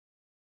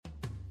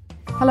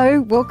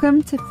Hello,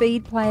 welcome to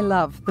Feed, Play,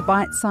 Love, the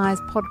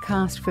bite-sized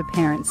podcast for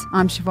parents.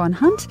 I'm Siobhan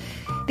Hunt.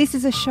 This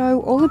is a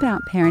show all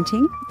about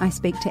parenting. I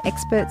speak to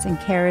experts and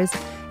carers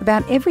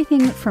about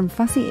everything from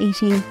fussy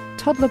eating,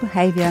 toddler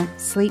behaviour,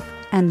 sleep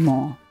and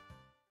more.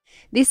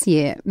 This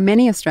year,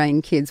 many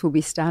Australian kids will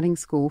be starting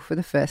school for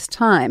the first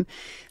time.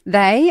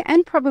 They,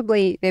 and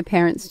probably their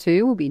parents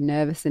too, will be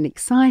nervous and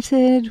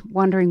excited,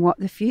 wondering what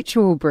the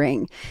future will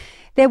bring.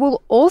 There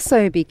will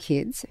also be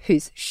kids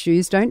whose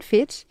shoes don't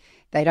fit,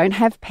 they don't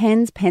have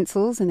pens,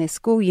 pencils, and their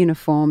school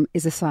uniform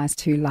is a size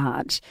too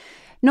large.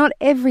 Not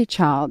every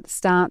child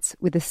starts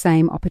with the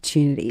same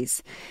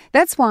opportunities.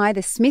 That's why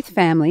the Smith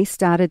family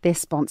started their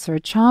Sponsor a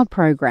Child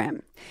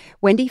program.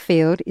 Wendy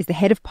Field is the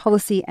Head of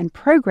Policy and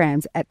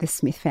Programs at the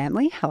Smith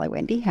family. Hello,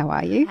 Wendy. How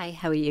are you? Hi,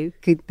 how are you?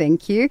 Good,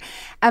 thank you.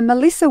 And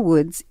Melissa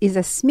Woods is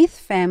a Smith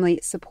Family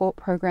Support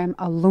Program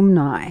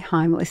alumni.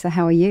 Hi, Melissa.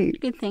 How are you?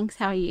 Good, thanks.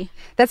 How are you?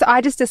 I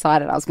just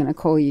decided I was going to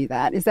call you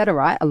that. Is that all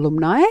right?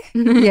 Alumni?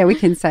 Yeah, we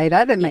can say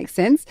that. That makes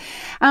sense.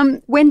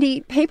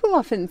 Wendy, people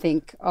often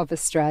think of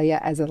Australia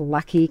as a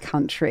lucky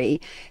country,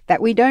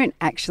 that we don't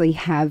actually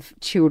have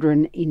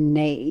children in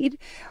need.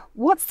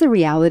 What's the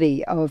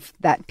reality of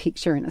that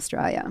picture in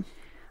Australia?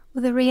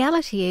 Well, the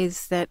reality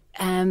is that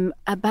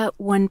about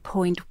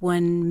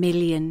 1.1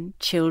 million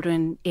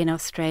children in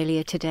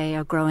Australia today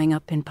are growing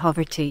up in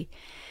poverty.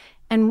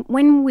 And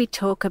when we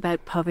talk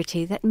about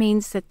poverty, that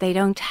means that they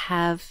don't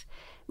have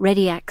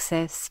ready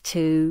access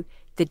to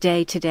the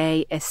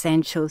day-to-day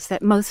essentials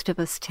that most of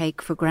us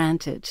take for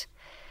granted.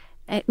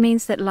 It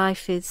means that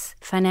life is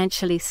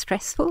financially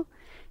stressful,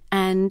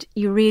 and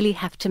you really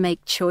have to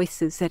make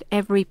choices at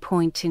every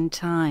point in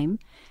time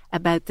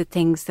about the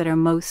things that are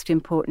most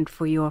important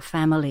for your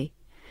family.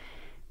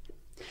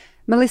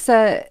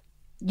 Melissa,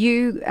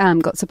 you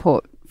got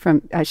support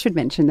from, I should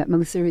mention that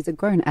Melissa is a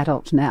grown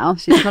adult now.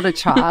 She's not a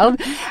child.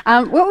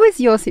 What was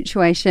your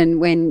situation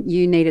when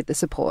you needed the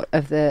support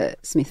of the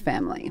Smith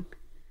family?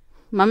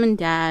 Mum and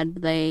Dad,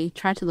 they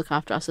tried to look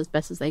after us as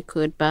best as they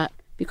could, but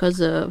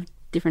because of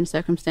different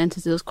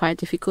circumstances, it was quite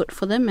difficult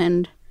for them,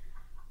 and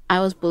I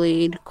was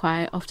bullied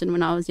quite often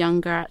when I was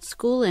younger at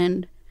school,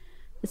 and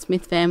the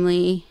Smith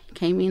family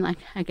came in, like,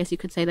 I guess you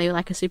could say they were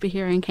like a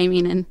superhero and came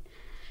in and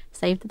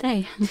saved the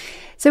day.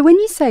 So when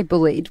you say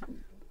bullied,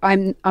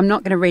 I'm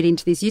not going to read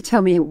into this. You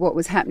tell me what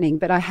was happening,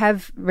 but I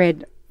have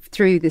read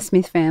through the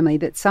Smith family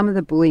that some of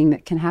the bullying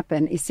that can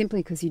happen is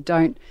simply because you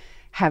don't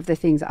have the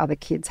things other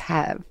kids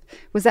have.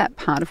 Was that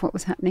part of what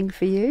was happening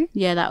for you?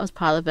 Yeah, that was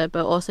part of it,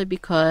 but also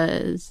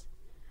because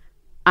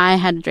I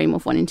had a dream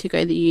of wanting to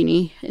go to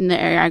uni. In the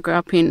area I grew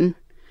up in,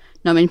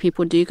 not many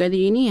people do go to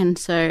uni, and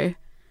so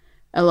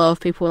a lot of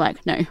people were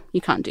like, no,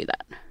 you can't do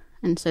that.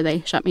 And so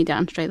they shut me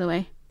down straight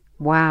away.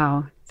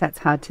 Wow, that's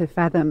hard to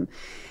fathom.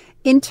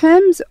 In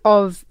terms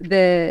of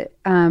the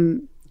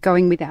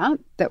going without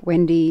that,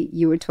 Wendy,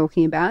 you were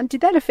talking about,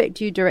 did that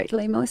affect you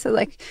directly, Melissa?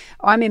 Like,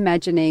 I'm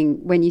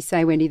imagining when you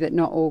say, Wendy, that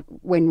not all,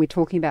 when we're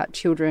talking about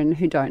children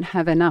who don't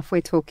have enough, we're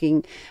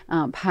talking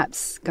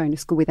perhaps going to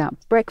school without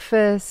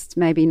breakfast,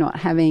 maybe not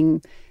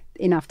having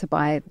enough to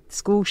buy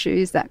school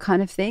shoes, that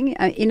kind of thing.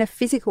 In a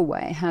physical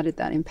way, how did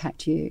that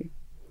impact you?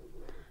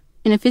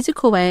 In a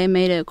physical way, it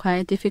made it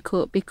quite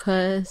difficult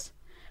because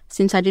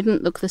since I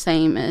didn't look the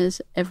same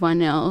as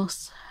everyone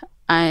else,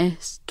 I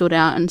stood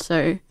out, and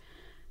so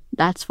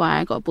that's why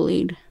I got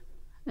bullied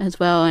as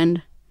well,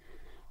 and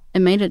it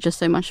made it just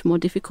so much more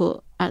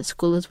difficult at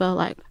school as well.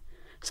 Like,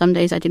 some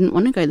days I didn't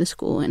want to go to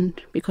school, and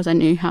because I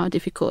knew how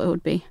difficult it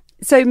would be.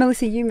 So,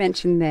 Melissa, you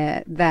mentioned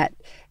there that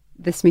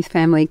the Smith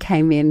family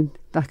came in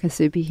like a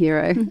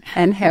superhero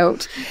and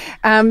helped.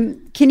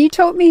 Can you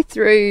talk me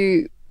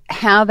through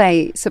how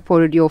they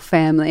supported your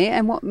family,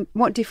 and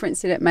what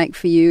difference did it make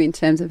for you in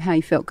terms of how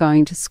you felt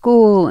going to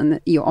school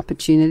and your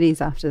opportunities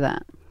after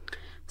that?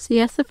 So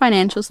yes, the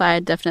financial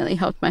side definitely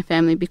helped my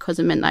family because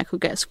it meant that I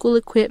could get school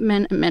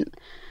equipment. It meant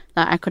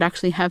that I could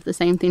actually have the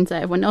same things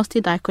that everyone else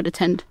did. That I could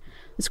attend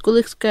the school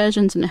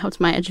excursions, and it helped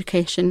my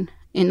education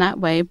in that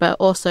way. But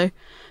also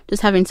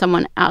just having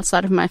someone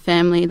outside of my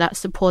family that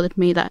supported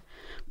me, that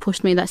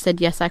pushed me, that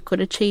said, yes, I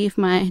could achieve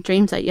my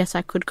dreams, that yes,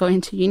 I could go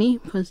into uni,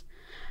 because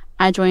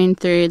I joined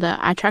through the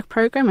iTrack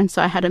program, and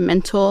so I had a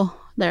mentor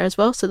there as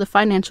well. So the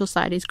financial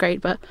side is great,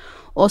 but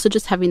also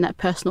just having that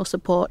personal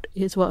support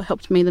is what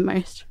helped me the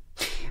most.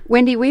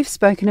 Wendy, we've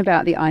spoken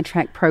about the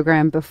iTrack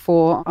program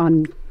before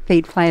on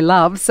Feed, Play,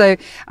 Love, so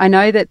I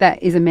know that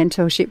that is a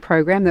mentorship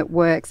program that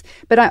works,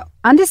 but I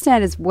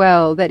understand as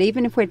well that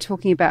even if we're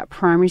talking about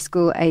primary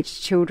school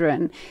aged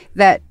children,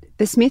 that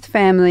the Smith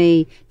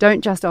family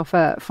don't just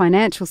offer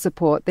financial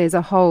support, there's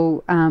a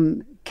whole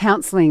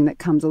counselling that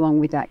comes along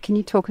with that. Can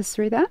you talk us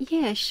through that?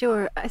 Yeah,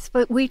 sure. I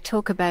suppose we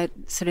talk about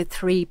sort of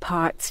three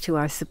parts to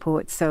our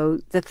support. So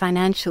the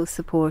financial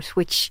support,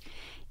 which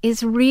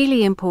is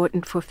really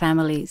important for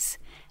families,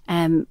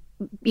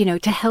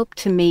 to help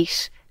to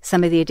meet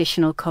some of the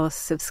additional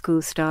costs of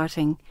school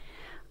starting.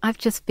 I've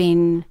just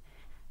been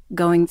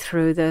going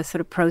through the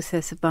sort of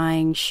process of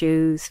buying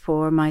shoes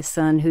for my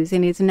son, who's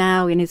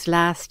now in his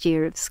last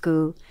year of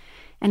school.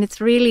 And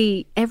it's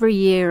really, every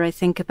year I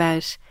think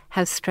about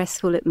how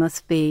stressful it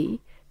must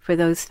be for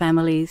those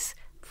families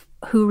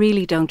who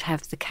really don't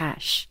have the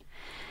cash.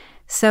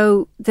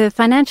 So the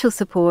financial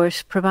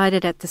support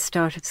provided at the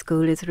start of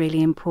school is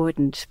really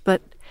important,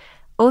 but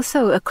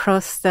also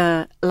across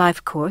the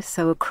life course,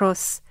 so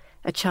across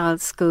a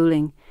child's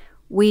schooling,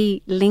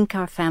 we link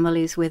our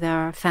families with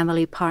our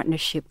family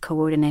partnership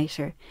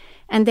coordinator.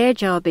 And their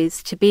job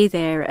is to be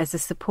there as a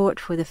support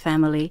for the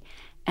family,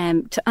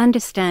 to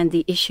understand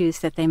the issues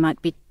that they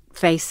might be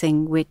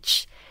facing,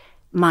 which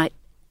might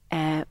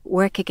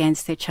work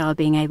against their child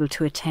being able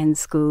to attend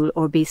school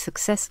or be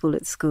successful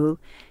at school,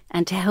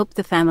 and to help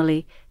the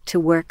family to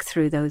work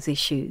through those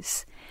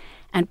issues.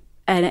 And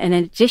an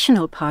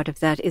additional part of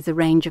that is a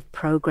range of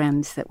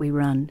programs that we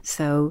run.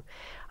 So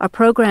our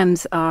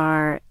programs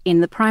are,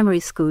 in the primary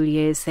school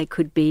years, they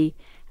could be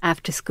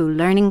after-school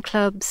learning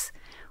clubs,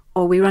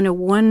 or we run a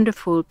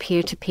wonderful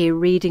peer-to-peer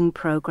reading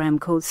program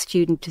called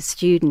Student to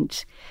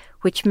Student,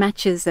 which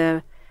matches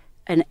an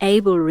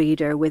able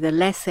reader with a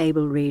less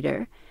able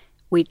reader.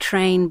 We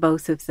train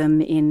both of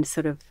them in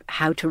sort of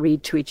how to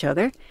read to each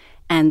other,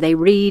 and they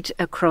read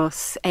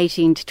across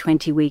 18 to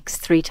 20 weeks,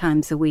 3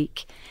 times a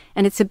week.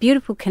 And it's a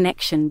beautiful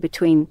connection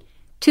between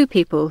two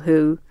people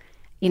who,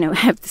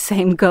 have the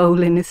same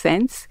goal in a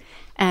sense.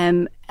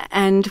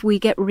 And we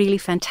get really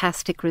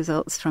fantastic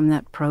results from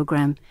that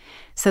program.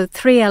 So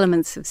 3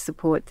 elements of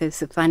support. There's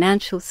the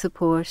financial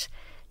support,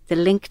 the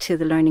link to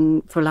the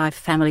Learning for Life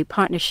Family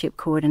Partnership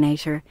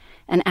Coordinator,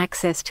 and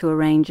access to a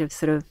range of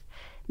sort of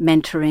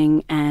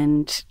mentoring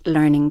and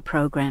learning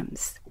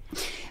programs.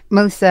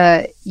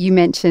 Melissa, you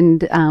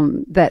mentioned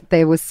that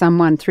there was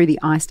someone through the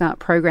iStart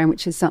program,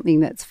 which is something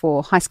that's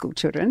for high school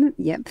children.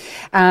 Yep.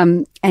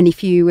 And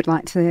if you would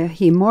like to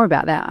hear more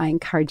about that, I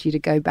encourage you to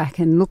go back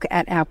and look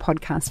at our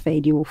podcast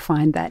feed. You will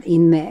find that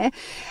in there.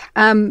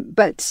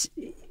 But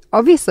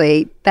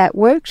obviously that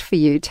worked for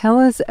you. Tell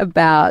us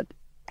about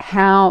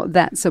how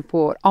that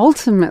support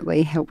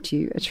ultimately helped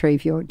you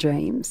achieve your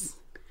dreams.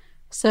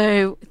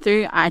 So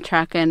through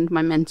iTrack and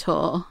my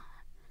mentor,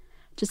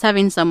 just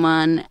having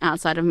someone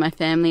outside of my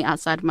family,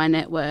 outside of my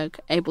network,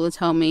 able to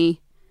tell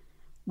me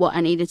what I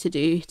needed to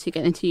do to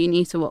get into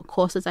uni, so what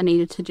courses I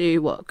needed to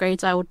do, what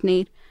grades I would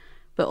need,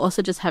 but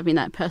also just having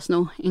that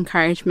personal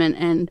encouragement.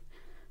 And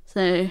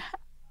so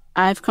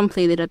I've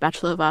completed a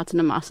Bachelor of Arts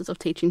and a Masters of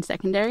Teaching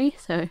secondary,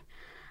 so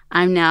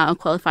I'm now a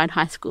qualified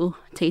high school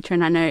teacher,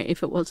 and I know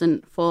if it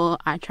wasn't for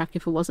iTrack,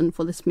 if it wasn't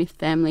for the Smith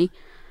family,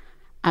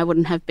 I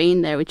wouldn't have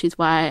been there, which is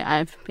why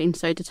I've been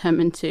so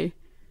determined to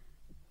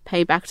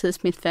pay back to the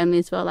Smith family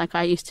as well. Like,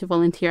 I used to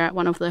volunteer at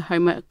one of the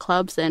homework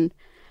clubs, and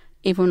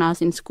even when I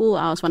was in school,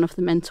 I was one of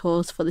the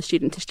mentors for the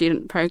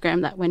student-to-student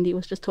program that Wendy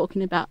was just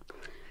talking about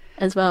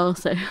as well.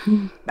 So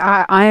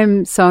I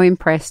am so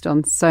impressed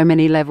on so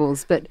many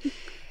levels, but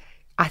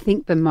I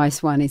think the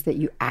most one is that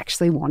you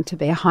actually want to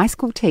be a high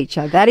school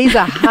teacher. That is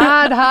a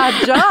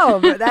hard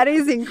job. That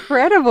is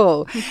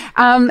incredible.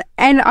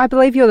 And I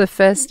believe you're the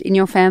first in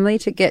your family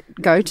to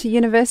go to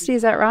university.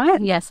 Is that right?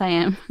 Yes, I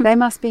am. They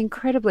must be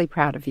incredibly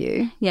proud of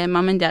you. Yeah,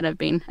 Mum and Dad have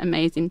been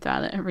amazing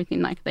throughout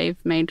everything. Like,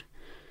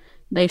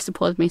 they've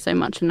supported me so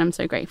much, and I'm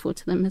so grateful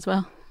to them as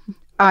well.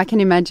 I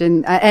can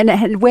imagine.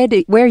 And where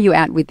are you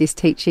at with this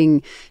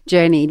teaching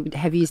journey?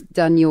 Have you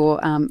done your,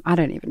 I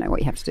don't even know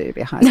what you have to do to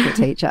be a high school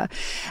teacher.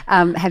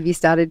 Have you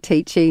started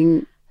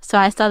teaching? So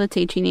I started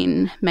teaching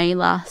in May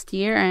last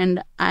year,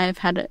 and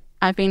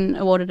I've been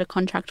awarded a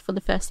contract for the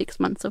first 6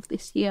 months of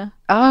this year.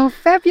 Oh,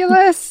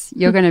 fabulous.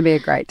 You're going to be a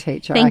great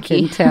teacher, I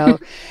can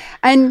tell.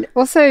 And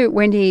also,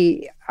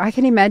 Wendy, I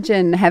can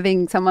imagine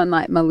having someone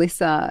like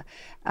Melissa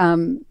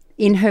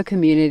in her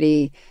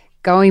community,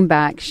 going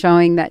back,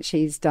 showing that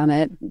she's done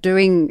it,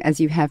 doing, as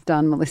you have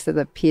done, Melissa,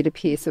 the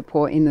peer-to-peer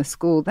support in the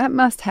school. That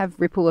must have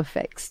ripple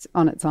effects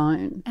on its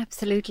own.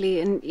 Absolutely.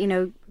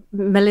 And,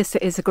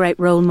 Melissa is a great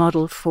role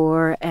model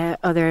for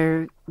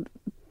other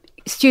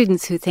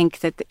students who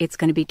think that it's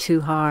going to be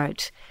too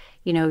hard.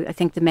 I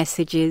think the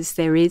message is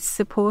there is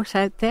support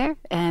out there,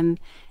 and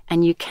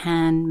you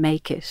can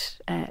make it.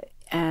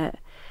 I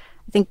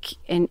think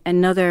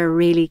another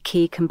really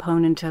key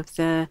component of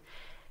the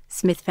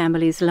Smith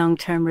family's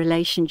long-term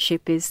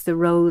relationship is the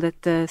role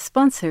that the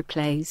sponsor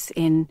plays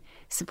in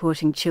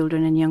supporting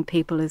children and young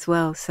people as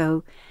well.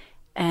 So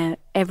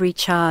every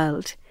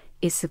child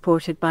is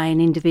supported by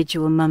an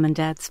individual mum and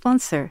dad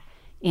sponsor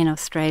in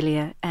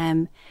Australia.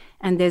 And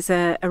there's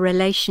a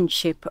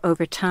relationship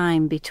over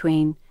time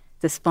between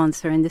the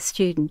sponsor and the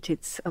student.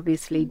 It's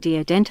obviously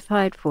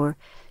de-identified for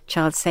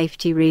child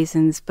safety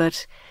reasons,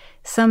 but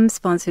some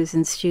sponsors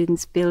and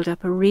students build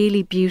up a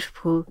really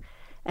beautiful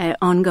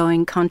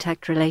ongoing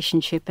contact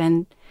relationship,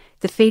 and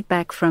the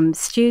feedback from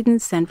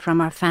students and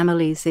from our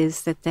families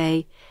is that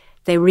they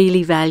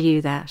really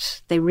value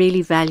that. They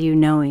really value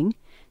knowing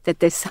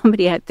that there's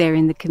somebody out there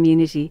in the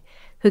community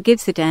who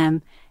gives a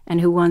damn and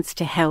who wants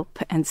to help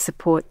and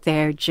support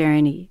their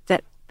journey.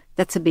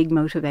 That's a big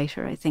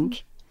motivator, I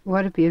think.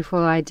 What a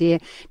beautiful idea.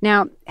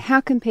 Now,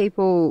 how can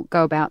people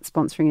go about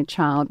sponsoring a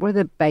child? What are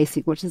the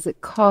basic, what does it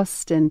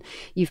cost? And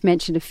you've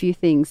mentioned a few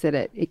things that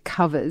it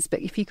covers,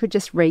 but if you could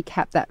just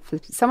recap that for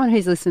someone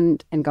who's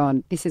listened and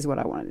gone, this is what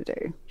I wanted to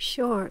do.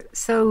 Sure.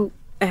 So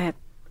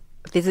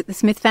visit the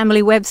Smith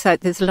Family website.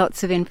 There's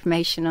lots of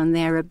information on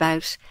there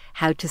about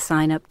how to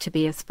sign up to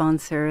be a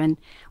sponsor and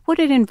what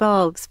it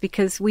involves,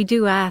 because we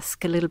do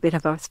ask a little bit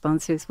of our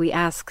sponsors. We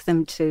ask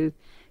them to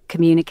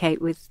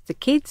communicate with the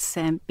kids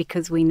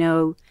because we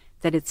know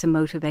that it's a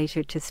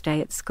motivator to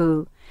stay at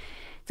school.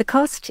 The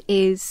cost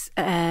is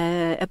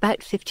about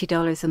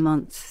 $50 a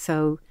month,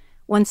 so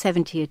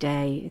 $170 a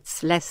day.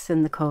 It's less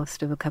than the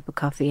cost of a cup of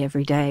coffee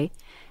every day.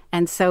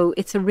 And so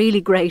it's a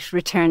really great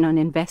return on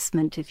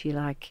investment, if you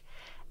like.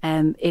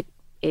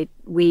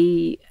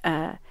 We,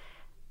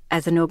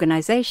 as an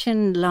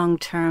organisation,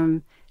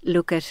 long-term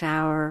look at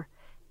our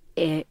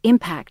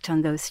impact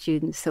on those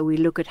students. So we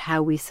look at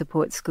how we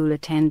support school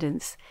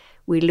attendance.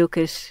 We look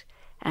at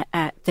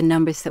the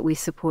numbers that we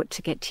support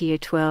to get to year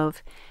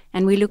 12.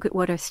 And we look at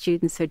what our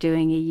students are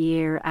doing a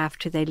year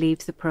after they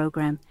leave the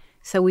programme.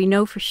 So we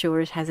know for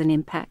sure it has an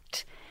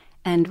impact.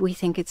 And we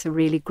think it's a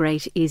really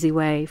great, easy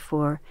way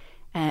for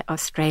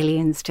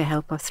Australians to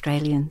help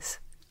Australians.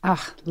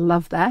 Oh,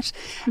 love that.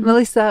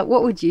 Melissa,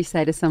 what would you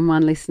say to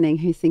someone listening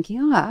who's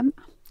thinking, I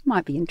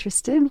might be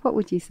interested? What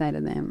would you say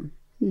to them?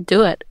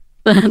 Do it.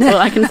 That's all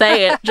I can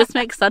say. It just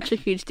makes such a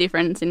huge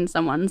difference in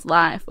someone's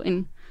life,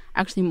 in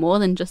actually more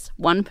than just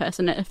one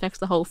person. It affects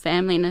the whole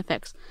family and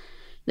affects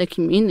the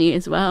community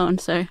as well. And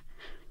so,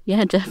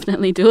 yeah,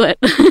 definitely do it.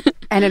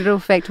 And it'll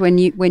affect when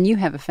you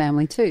have a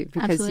family too,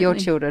 because Absolutely. Your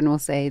children will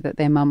see that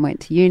their mum went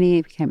to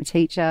uni, became a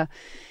teacher.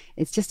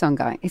 It's just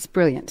ongoing. It's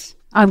brilliant.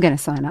 I'm going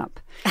to sign up.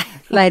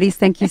 Ladies,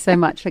 thank you so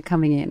much for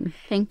coming in.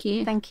 Thank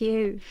you. Thank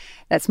you.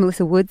 That's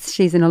Melissa Woods.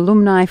 She's an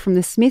alumni from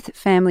the Smith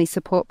Family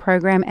Support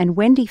Program, and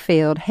Wendy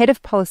Field, Head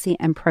of Policy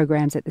and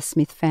Programs at the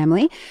Smith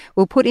Family.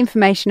 We'll put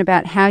information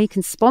about how you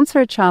can sponsor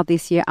a child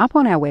this year up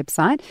on our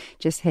website.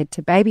 Just head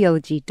to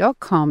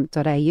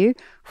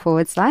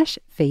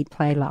babyology.com.au/Feed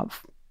Play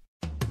Love.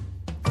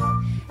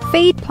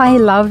 Feed, Play,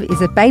 Love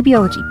is a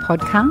babyology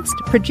podcast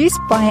produced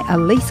by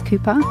Elise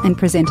Cooper and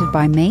presented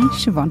by me,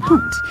 Siobhan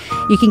Hunt.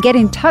 You can get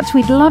in touch.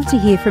 We'd love to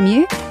hear from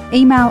you.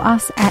 Email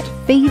us at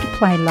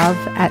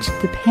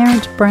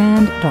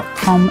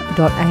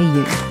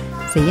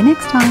feedplaylove@theparentbrand.com.au. See you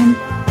next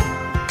time.